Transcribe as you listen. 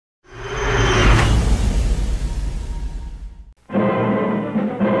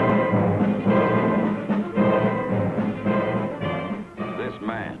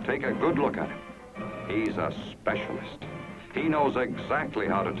He's a specialist. He knows exactly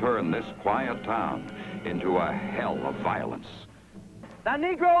how to turn this quiet town into a hell of violence. The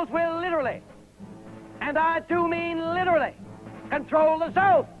Negroes will literally, and I do mean literally, control the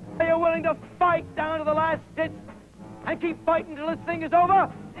South. Are you willing to fight down to the last ditch and keep fighting till this thing is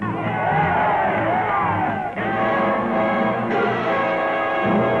over?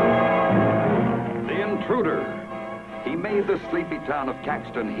 The Intruder. He made the sleepy town of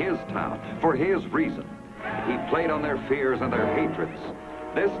Caxton his town for his reason. He played on their fears and their hatreds.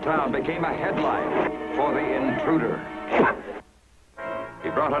 This town became a headline for the Intruder. He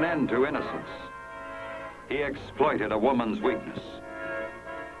brought an end to innocence. He exploited a woman's weakness.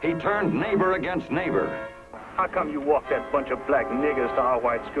 He turned neighbor against neighbor. How come you walk that bunch of black niggers to our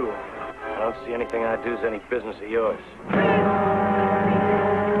white school? I don't see anything I do is any business of yours.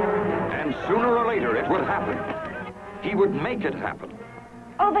 And sooner or later it would happen. He would make it happen.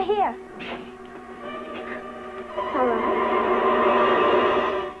 Over here.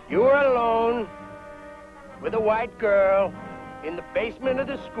 You were alone with a white girl in the basement of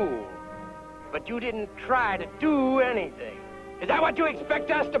the school, but you didn't try to do anything. Is that what you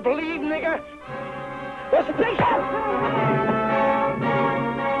expect us to believe, nigger? What's the picture?